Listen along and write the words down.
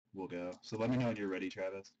we'll go. So let me know when you're ready,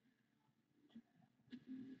 Travis.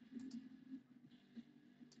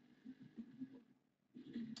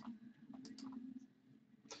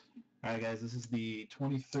 All right, guys, this is the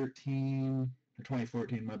 2013 or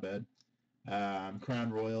 2014, my bad. Crown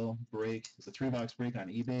Royal break. It's a 3-box break on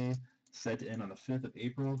eBay, set to end on the 5th of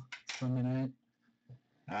April, Sunday night.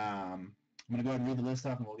 I'm going to go ahead and read the list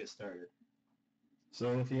off and we'll get started.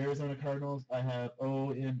 So with the Arizona Cardinals, I have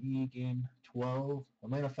OME game 12.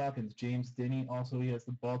 Atlanta Falcons, James Denny. Also, he has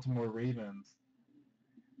the Baltimore Ravens.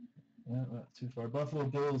 Yeah, not too far. Buffalo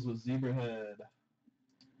Bills with Zebrahead.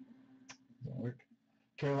 Doesn't work.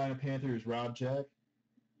 Carolina Panthers, Rob Jack.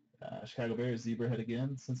 Chicago Bears, Zebrahead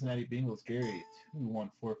again. Cincinnati Bengals, Gary,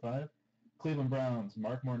 2145. Cleveland Browns,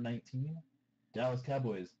 Markmore, 19. Dallas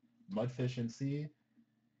Cowboys, Mudfish and C.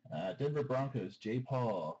 Denver Broncos, J.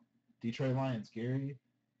 Paul. Detroit Lions, Gary.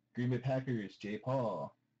 Green Bay Packers, J.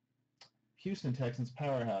 Paul. Houston Texans,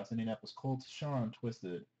 Powerhouse. Indianapolis Colts, Sean,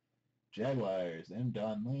 Twisted. Jaguars, M.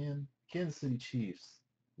 Don Land. Kansas City Chiefs,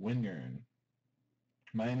 Wingern.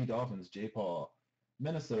 Miami Dolphins, J. Paul.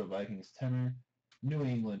 Minnesota Vikings, Tenor. New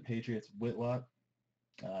England Patriots, Whitlock.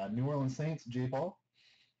 New Orleans Saints, J. Paul.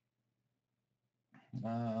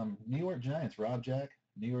 New York Giants, Rob Jack.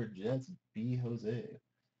 New York Jets, B. Jose.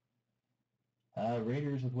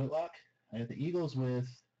 Raiders with Whitlock. I got the Eagles with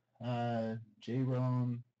J.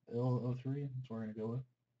 Ron L03. That's what we're going to go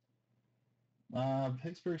with.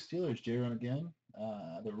 Pittsburgh Steelers, J. Ron again.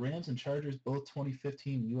 The Rams and Chargers, both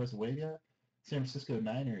 2015 US Wega. San Francisco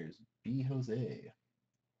Niners, B. Jose.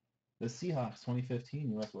 The Seahawks,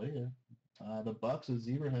 2015 US Wega. The Bucks with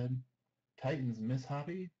Zebrahead. Titans, Miss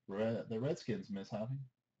Hoppy. The Redskins, Miss Hoppy.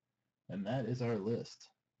 And that is our list.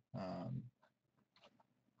 I'm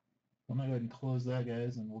going to go ahead and close that,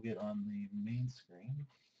 guys, and we'll get on the main screen.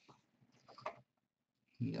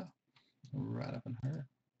 Yeah, right up in her.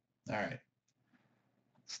 All right.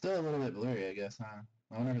 Still a little bit blurry, I guess, huh?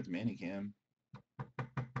 I wonder if it's Manicam.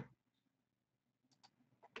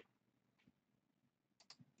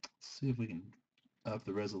 Let's see if we can up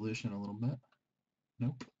the resolution a little bit.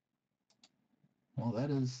 Nope. Well,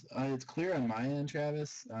 that is, it's clear on my end,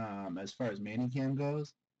 Travis, as far as Manicam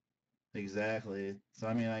goes. Exactly. So,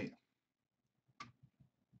 I mean, I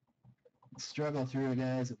struggle through it,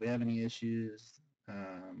 guys. If we have any issues,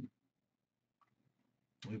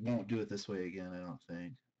 we won't do it this way again, I don't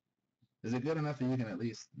think. Is it good enough that you can at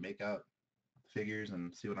least make out figures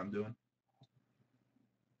and see what I'm doing?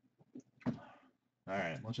 All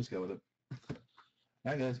right, let's just go with it.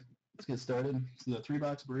 All right, guys, let's get started. This is a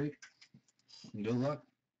 3-box break. Good luck.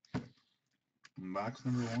 Box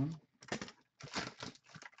number 1.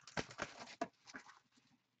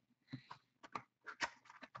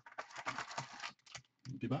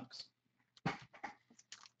 Empty box.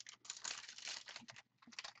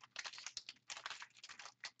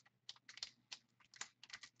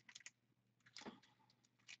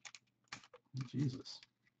 Jesus.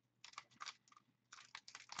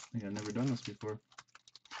 I think I've never done this before.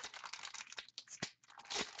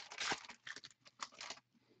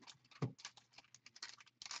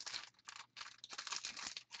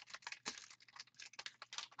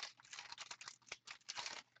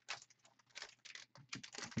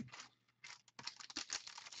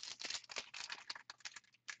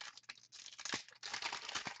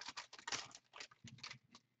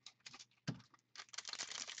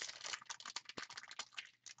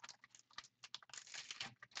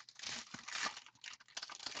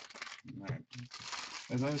 Alright.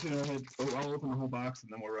 As I'm just going to go ahead, I'll open the whole box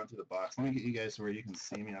and then we'll run through the box. Let me get you guys to where you can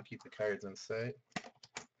see me. I'll keep the cards in sight.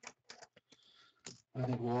 I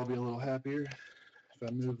think we'll all be a little happier if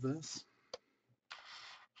I move this.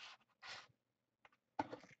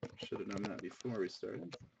 Should have done that before we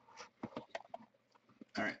started.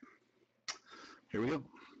 Alright. Here we go.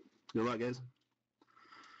 Good luck, guys.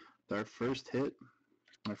 Our first hit,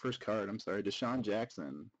 my first card, I'm sorry, Deshaun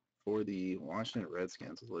Jackson for the Washington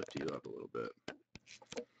Redskins. Let's lift you up a little bit.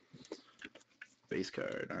 Base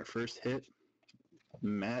card. Our first hit,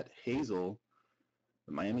 Matt Hazel,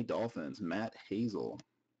 the Miami Dolphins. Matt Hazel,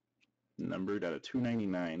 numbered out of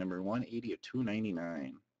 299, number 180 of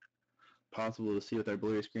 299. Possible to see with our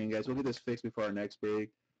blurry screen, guys. We'll get this fixed before our next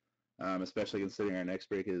break, especially considering our next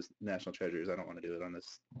break is National Treasures. I don't want to do it on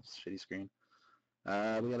this shitty screen. We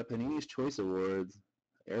got a Panini's Choice Awards,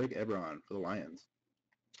 Eric Ebron for the Lions.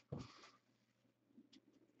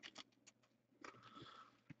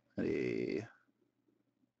 A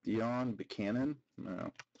Dion Buchanan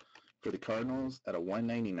for the Cardinals at a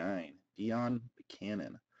 199. Dion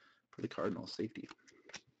Buchanan for the Cardinals, safety.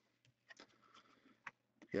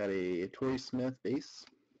 Got a Torrey Smith base.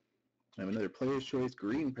 I have another Player's Choice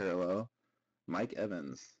green parallel, Mike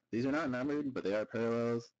Evans. These are not numbered, but they are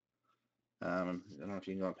parallels. I don't know if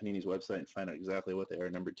you can go on Panini's website and find out exactly what they are,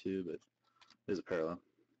 number 2, but it is a parallel.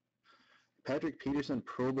 Patrick Peterson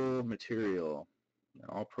Pro Bowl material,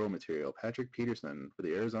 all pro material. Patrick Peterson for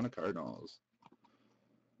the Arizona Cardinals,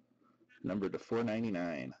 numbered to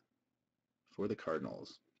 499 for the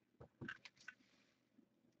Cardinals.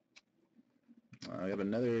 I have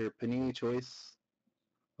another Panini Choice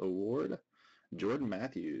Award, Jordan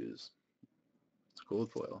Matthews. It's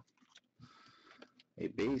gold foil. A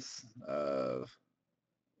base of,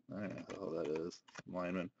 I don't know who the hell that is,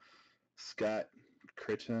 lineman. Scott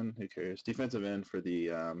Critchen, who cares? Defensive end for the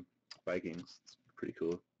Vikings. It's pretty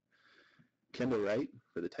cool. Kendall Wright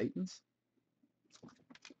for the Titans.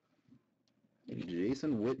 And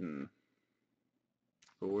Jason Witten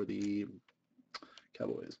for the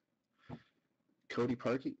Cowboys. Cody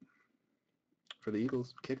Parkey for the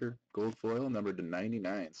Eagles, kicker, gold foil, numbered to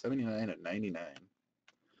 99, 79 at 99.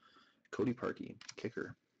 Cody Parkey,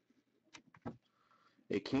 kicker.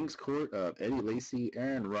 A King's Court of Eddie Lacy,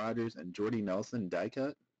 Aaron Rodgers, and Jordy Nelson die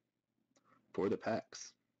cut for the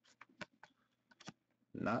Packs.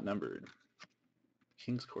 Not numbered.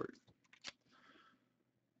 King's Court.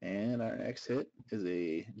 And our next hit is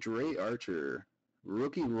a Dre Archer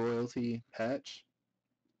rookie royalty patch.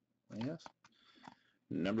 Yes.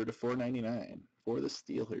 Numbered to 499 for the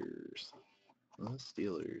Steelers. The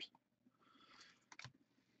Steelers.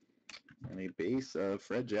 And a base of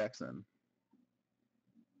Fred Jackson.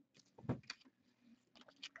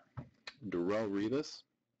 Darrell Revis.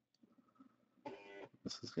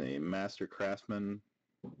 This is a Master Craftsman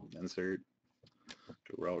insert.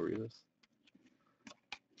 Darrell Revis.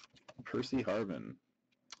 Percy Harvin.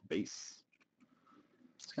 Base.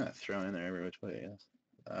 It's kind of thrown in there every which way, yes.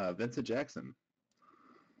 Vincent Jackson.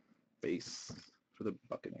 Base for the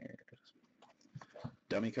Buccaneers.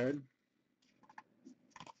 Dummy card.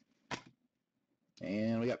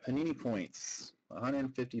 And we got Panini points.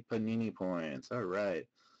 150 Panini points. All right.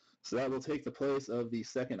 So that will take the place of the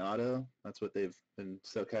second auto. That's what they've been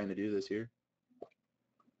so kind to do this year.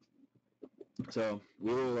 So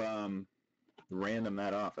we'll random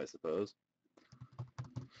that off, I suppose.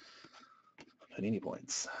 Panini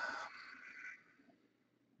points.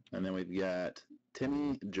 And then we've got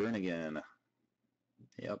Timmy Jernigan.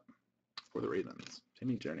 Yep, for the Ravens.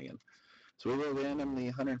 Timmy Jernigan. So we will random the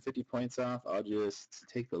 150 points off. I'll just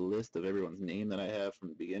take the list of everyone's name that I have from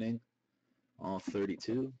the beginning. All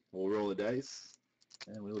 32. We'll roll the dice,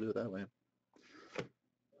 and we'll do it that way.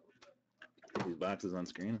 Put these boxes on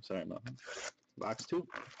screen. I'm sorry about that. Box 2.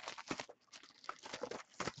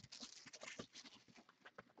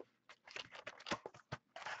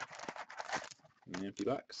 An empty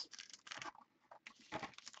box.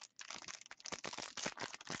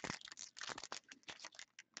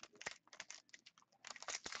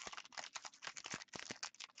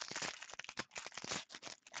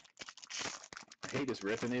 I hate just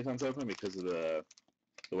ripping these ones open because of the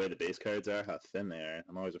way the base cards are, how thin they are.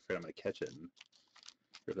 I'm always afraid I'm going to catch it and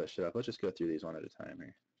rip that shit up. Let's just go through these one at a time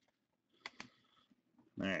here.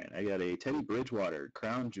 Alright, I got a Teddy Bridgewater,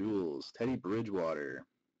 Crown Jewels, Teddy Bridgewater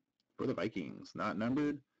for the Vikings. Not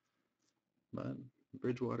numbered, but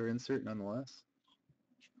Bridgewater insert nonetheless.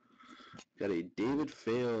 Got a David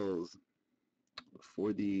Fales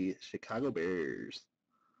for the Chicago Bears.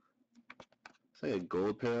 It's like a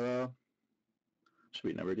gold parallel. Should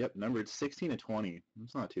be numbered. Yep, numbered 16 to 20.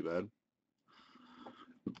 That's not too bad.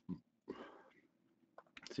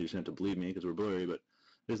 So you just have to believe me because we're blurry, but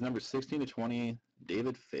it is number 16 to 20.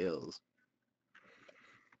 David Fales.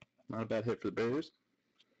 Not a bad hit for the Bears.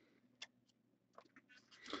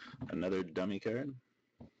 Another dummy card.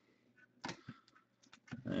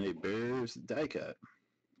 And a Bears die cut.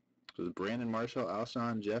 So Brandon Marshall,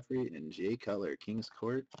 Alshon Jeffrey, and Jay Cutler. King's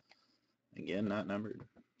Court. Again, not numbered.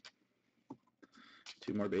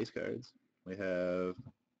 2 more base cards. We have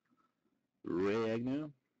Ray Agnew.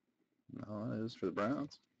 Oh, that is for the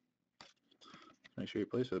Browns. Make sure he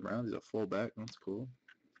plays for the Browns. He's a fullback. That's cool.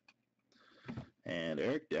 And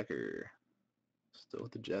Eric Decker. Still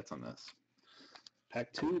with the Jets on this.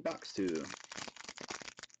 Pack 2, box 2.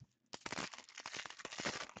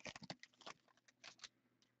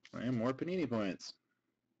 And more Panini points.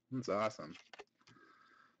 That's awesome.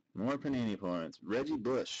 More Panini points. Reggie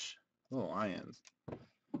Bush. Oh, Lions.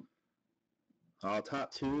 All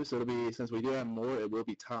top 2, so it'll be, since we do have more, it will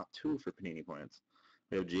be top 2 for Panini points.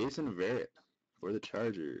 We have Jason Verrett for the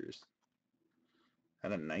Chargers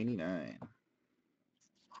at a 99.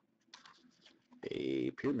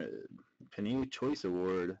 A Pyramid Panini Choice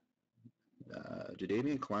Award,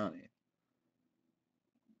 Jadeveon Clowney.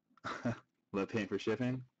 Love paying for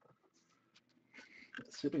shipping.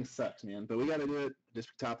 Shipping sucks, man. But we got to do it. Just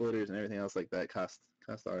top loaders and everything else like that cost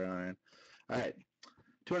our iron. All right,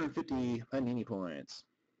 250 Panini points.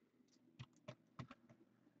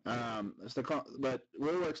 But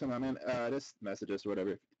we'll work some on it. Just message us or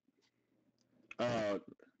whatever. Oh,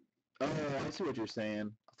 I see what you're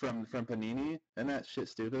saying. From Panini, and that shit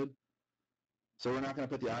stupid. So we're not gonna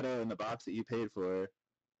put the auto in the box that you paid for.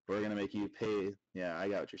 We're gonna make you pay. Yeah, I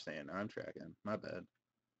got what you're saying. I'm tracking. My bad.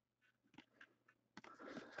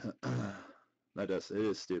 It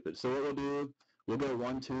is stupid. So what we'll do, we'll go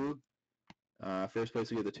 1-2. First place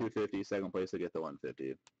will get the 250. Second place will get the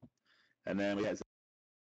 150. And then we got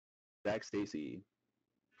Zach Stacy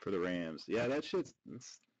for the Rams. Yeah, that shit's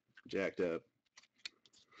jacked up.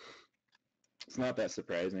 It's not that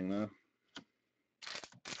surprising though.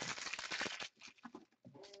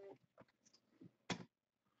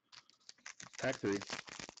 Pack 3.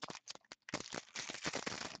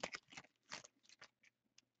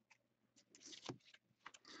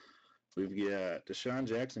 We've got Deshaun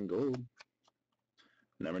Jackson gold,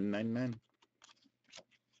 number 99.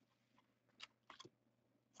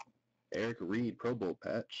 Eric Reed Pro Bowl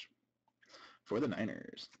patch for the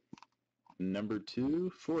Niners, number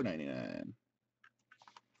 2, $4.99.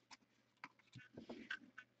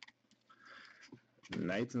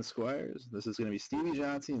 Knights and Squires. This is going to be Steven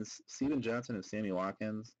Johnson and Sammy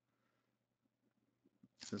Watkins.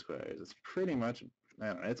 Squires. It's pretty much, I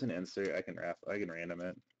don't know, it's an insert. I can random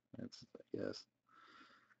it. It's, yes.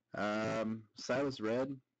 Silas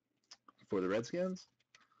Red for the Redskins.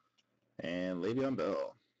 And Le'Veon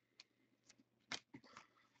Bell.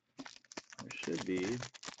 There should be an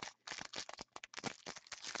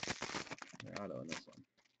auto in this one.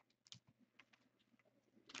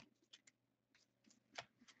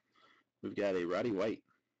 We've got a Roddy White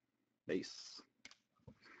base.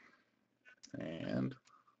 And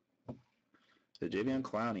the Jadeveon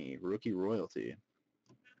Clowney rookie royalty.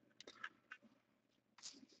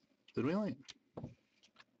 Did we only?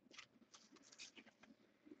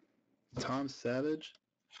 Tom Savage.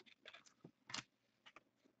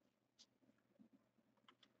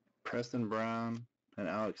 Preston Brown and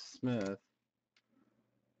Alex Smith.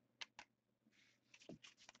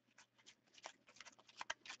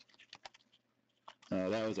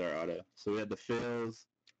 That was our auto. So we had the fills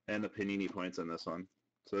and the Panini points on this one.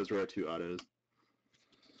 So those were our 2 autos.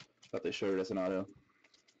 Thought they showed us an auto.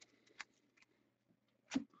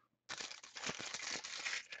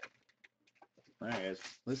 Alright guys,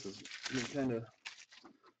 this is kind of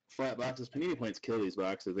flat boxes. Panini points kill these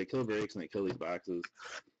boxes. They kill breaks and they kill these boxes.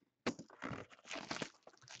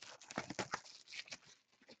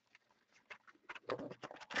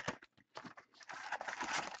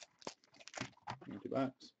 Empty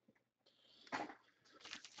box.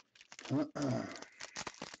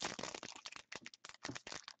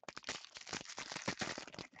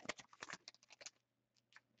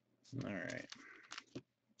 Alright.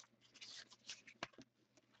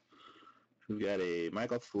 We've got a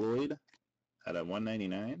Michael Floyd at a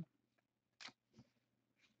 199.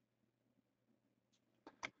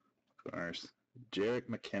 Of course. Jerick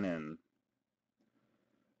McKinnon.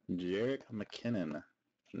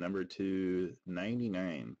 Number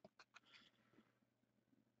 299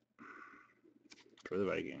 for the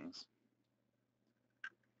Vikings.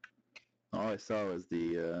 All I saw was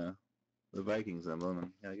the Vikings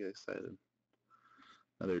emblem. I get excited.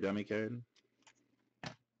 Another dummy card.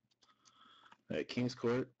 Kings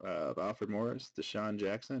Court of Alfred Morris, Deshaun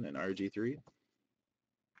Jackson, and RG3.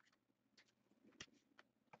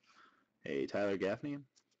 A Tyler Gaffney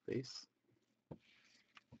base.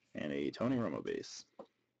 And a Tony Romo base.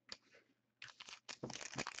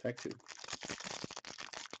 Pack 2.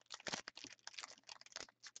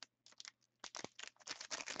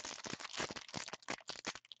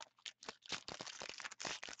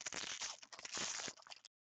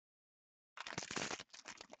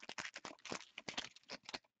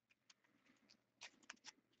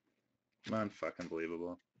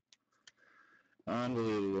 Unfucking-believable.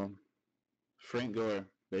 Unbelievable. Frank Gore,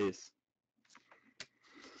 base.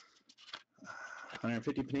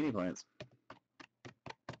 150 Panini points.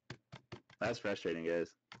 That's frustrating, guys.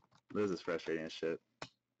 This is frustrating as shit.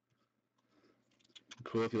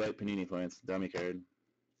 Cool if you like Panini points. Dummy card.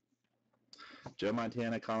 Joe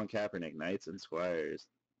Montana, Colin Kaepernick, Knights and Squires.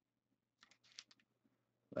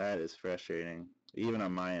 That is frustrating. Even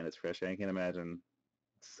on my end, it's frustrating. I can't imagine.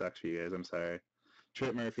 It sucks for you guys. I'm sorry.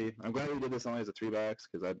 Trip Murphy. I'm glad we did this only as a 3-box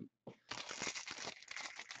because I.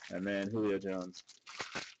 And then Julio Jones.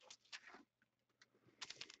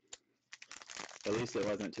 At least it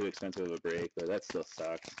wasn't too expensive of a break, but that still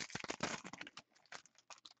sucks.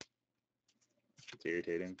 It's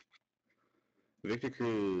irritating. Victor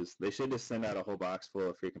Cruz. They should just send out a whole box full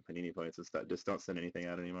of freaking Panini points and stuff. Just don't send anything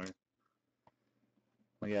out anymore.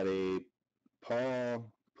 We got a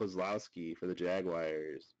Paul Pozlowski for the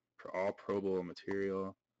Jaguars. For all Pro Bowl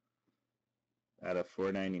material out of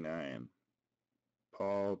 $4.99.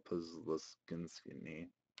 Paul Pozlowski.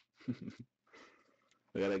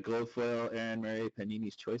 We got a gold foil Aaron Murray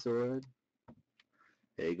Panini's Choice Award.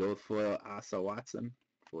 A gold foil Asa Watson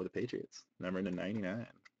for the Patriots, number 99.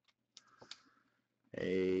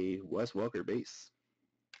 A Wes Welker base.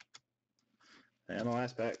 And the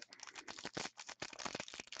last pack.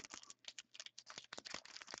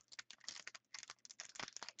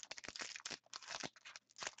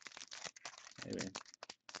 Maybe.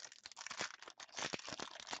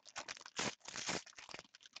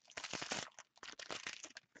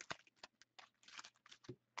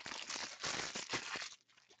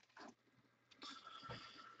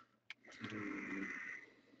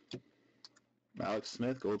 Alex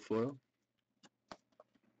Smith, gold foil.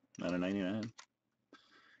 Out of 99.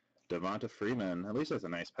 Devonta Freeman. At least that's a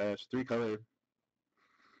nice patch. 3-color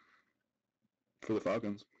for the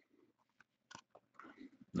Falcons.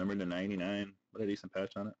 Number to 99. What a decent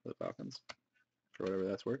patch on it for the Falcons. For whatever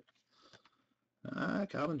that's worth.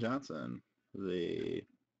 Calvin Johnson. The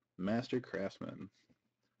Master Craftsman.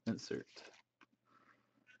 Insert.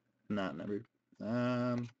 Not numbered.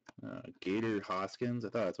 Gator Hoskins. I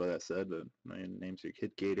thought that's what that said, but my name's your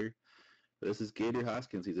kid Gator. But this is Gator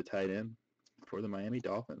Hoskins. He's a tight end for the Miami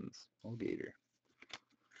Dolphins. Old Gator.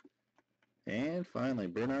 And finally,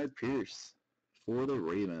 Bernard Pierce for the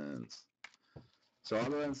Ravens. So I'll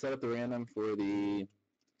go ahead and set up the random for the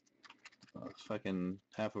fucking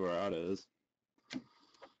half of our autos. And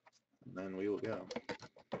then we will go.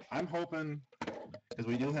 I'm hoping, because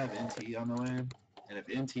we do have NT on the way, and if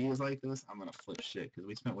NT is like this, I'm going to flip shit, because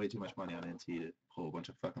we spent way too much money on NT to pull a bunch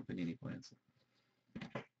of fucking Panini points.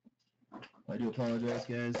 I do apologize,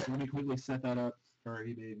 guys. Let me quickly set that up for our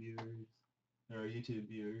eBay viewers, or our YouTube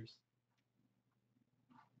viewers.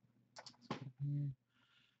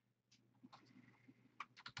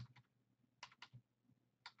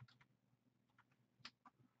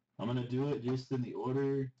 I'm going to do it just in the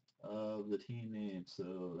order of the team name,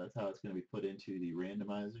 so that's how it's going to be put into the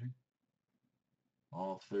randomizer.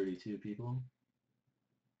 All 32 people.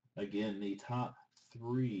 Again, the top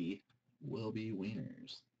 3 will be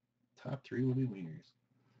wieners. Top 3 will be wieners.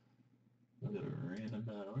 We'll go to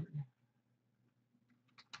random.org.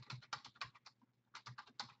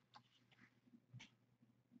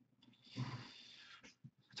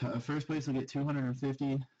 First place will get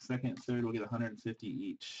 250. Second, third will get 150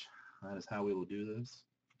 each. That is how we will do this.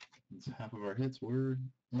 It's half of our hits were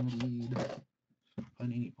indeed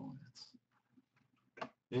Panini points.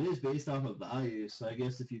 It is based off of value, so I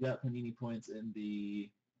guess if you got Panini points in the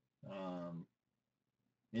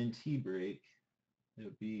NT break, it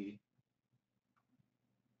would be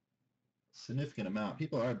a significant amount.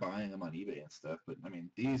 People are buying them on eBay and stuff, but I mean,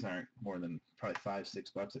 these aren't more than probably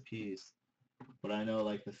 $5-6 a piece. But I know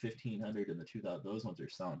like the 1500 and the 2000, those ones are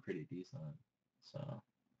selling pretty decent. So,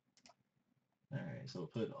 all right, so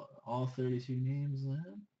we'll put all 32 names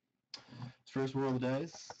in. First roll of the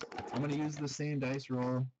dice. I'm going to use the same dice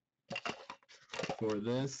roll for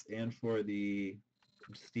this and for the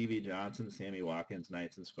Stevie Johnson, Sammy Watkins,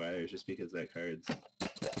 Knights and Squires, just because that card's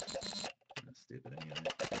stupid anyway.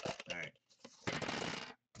 All right.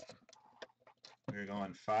 We're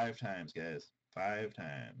going 5 times, guys. 5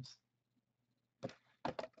 times.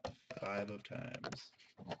 5 of times.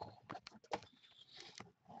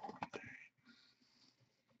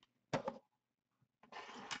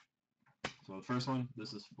 So the first one,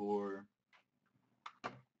 this is for,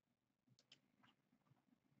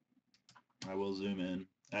 I will zoom in.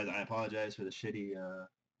 I apologize for the shitty,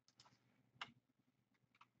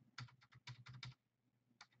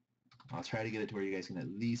 I'll try to get it to where you guys can at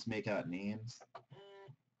least make out names,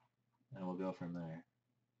 and we'll go from there.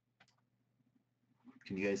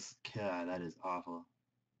 Can you guys, God, that is awful.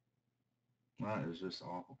 That is just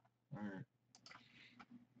awful. All right.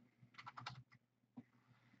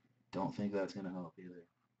 Don't think that's going to help either.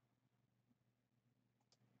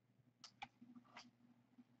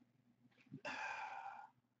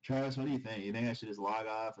 Travis, what do you think? You think I should just log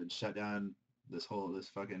off and shut down this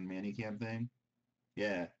fucking Manicam thing?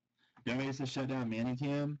 Yeah. You want me to shut down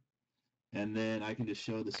Manicam, and then I can just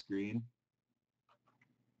show the screen?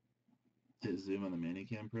 Hit zoom on the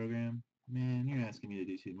Manicam program? Man, you're asking me to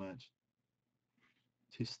do too much.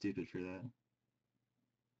 Too stupid for that.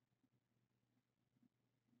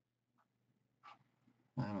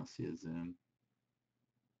 I don't see a zoom.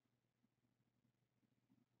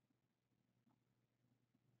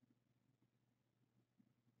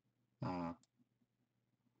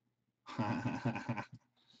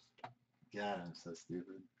 God, I'm so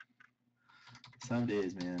stupid. Some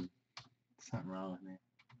days, man, something wrong with me.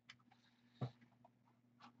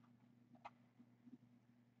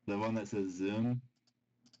 The one that says Zoom.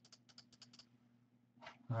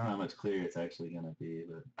 I don't know how much clearer it's actually going to be,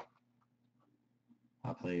 but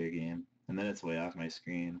I'll play your game. And then it's way off my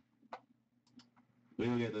screen. We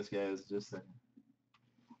will get this, guys. Just a second.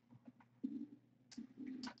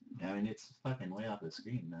 Yeah, I mean, it's fucking way off the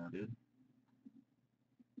screen now, dude.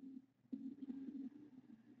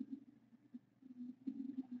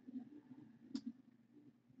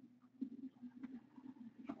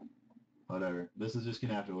 Whatever. This is just going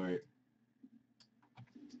to have to work.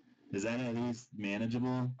 Is that at least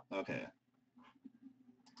manageable? Okay.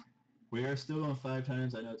 We are still going 5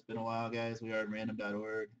 times. I know it's been a while, guys. We are at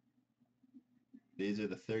random.org. These are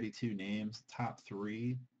the 32 names. Top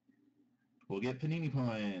 3 will get Panini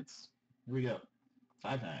points. Here we go.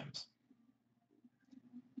 5 times.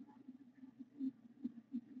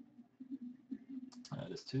 That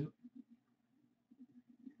is 2.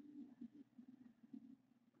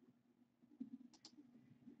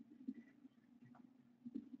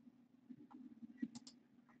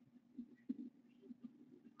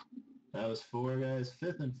 That was 4, guys.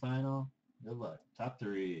 5th and final. Good luck. Top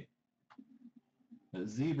 3. The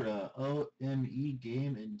Zebra, OME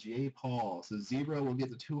Game, and J. Paul. So Zebra will get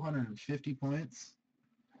the 250 points.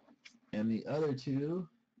 And the other 2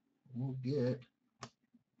 will get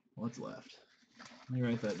what's left. Let me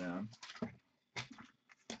write that down.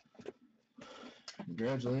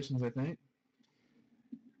 Congratulations, I think.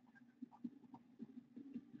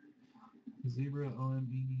 Zebra,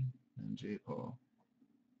 OME, and J. Paul.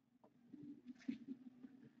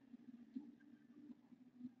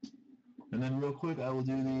 And then real quick, I will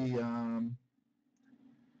do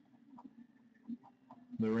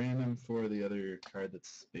the random for the other card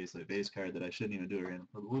that's basically a base card that I shouldn't even do a random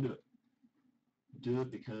for, but we'll do it. Do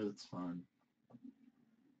it because it's fun.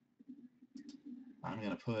 I'm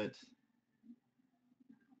going to put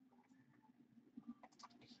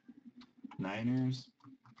Niners,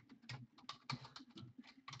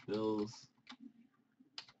 Bills,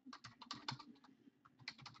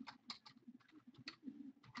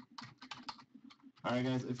 Alright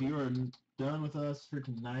guys, if you are done with us for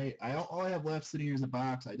tonight, all I have left sitting here is a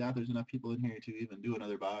box. I doubt there's enough people in here to even do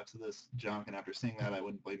another box of this junk, and after seeing that, I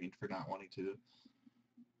wouldn't blame you for not wanting to.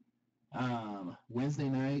 Wednesday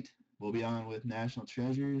night, we'll be on with National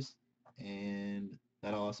Treasures, and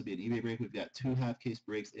that'll also be an eBay break. We've got 2 half-case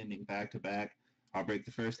breaks ending back-to-back. I'll break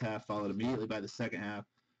the first half, followed immediately by the second half.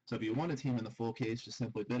 So if you want a team in the full case, just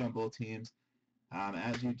simply bid on both teams.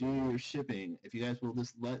 As you do your shipping, if you guys will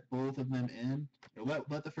just let both of them in, or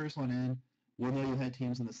let the first one in, we'll know you had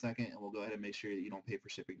teams in the second, and we'll go ahead and make sure that you don't pay for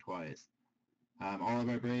shipping twice. All of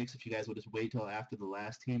our breaks, if you guys will just wait till after the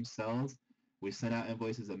last team sells, we send out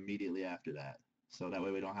invoices immediately after that. So that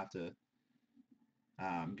way we don't have to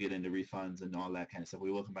get into refunds and all that kind of stuff.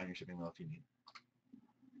 We will combine your shipping well if you need.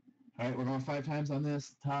 All right, we're going 5 times on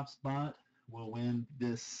this. Top spot will win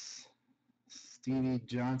this Stevie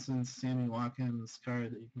Johnson, Sammy Watkins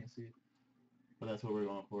card that you can't see. But that's what we're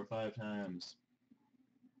going for, 5 times.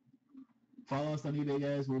 Follow us on eBay,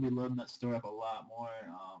 guys. We'll be loading that store up a lot more.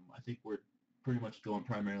 I think we're pretty much going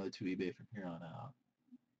primarily to eBay from here on out.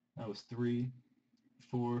 That was 3,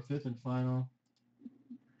 4, 5th and final.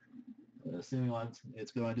 Sammy Watkins,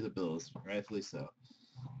 it's going to the Bills, rightfully so.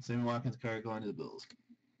 Sammy Watkins card going to the Bills.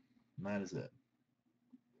 And that is it.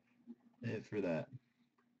 It for that.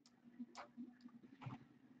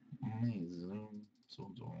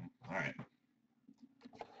 Alright.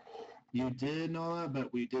 You did know that,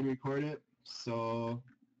 but we did record it, so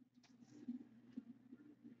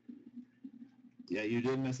yeah, you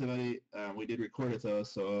did miss it, buddy. We did record it though,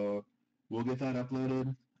 so we'll get that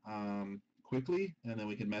uploaded quickly, and then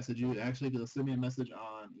we can message you. Actually, they'll send me a message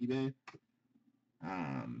on eBay.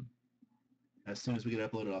 As soon as we get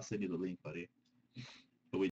it uploaded, I'll send you the link, buddy.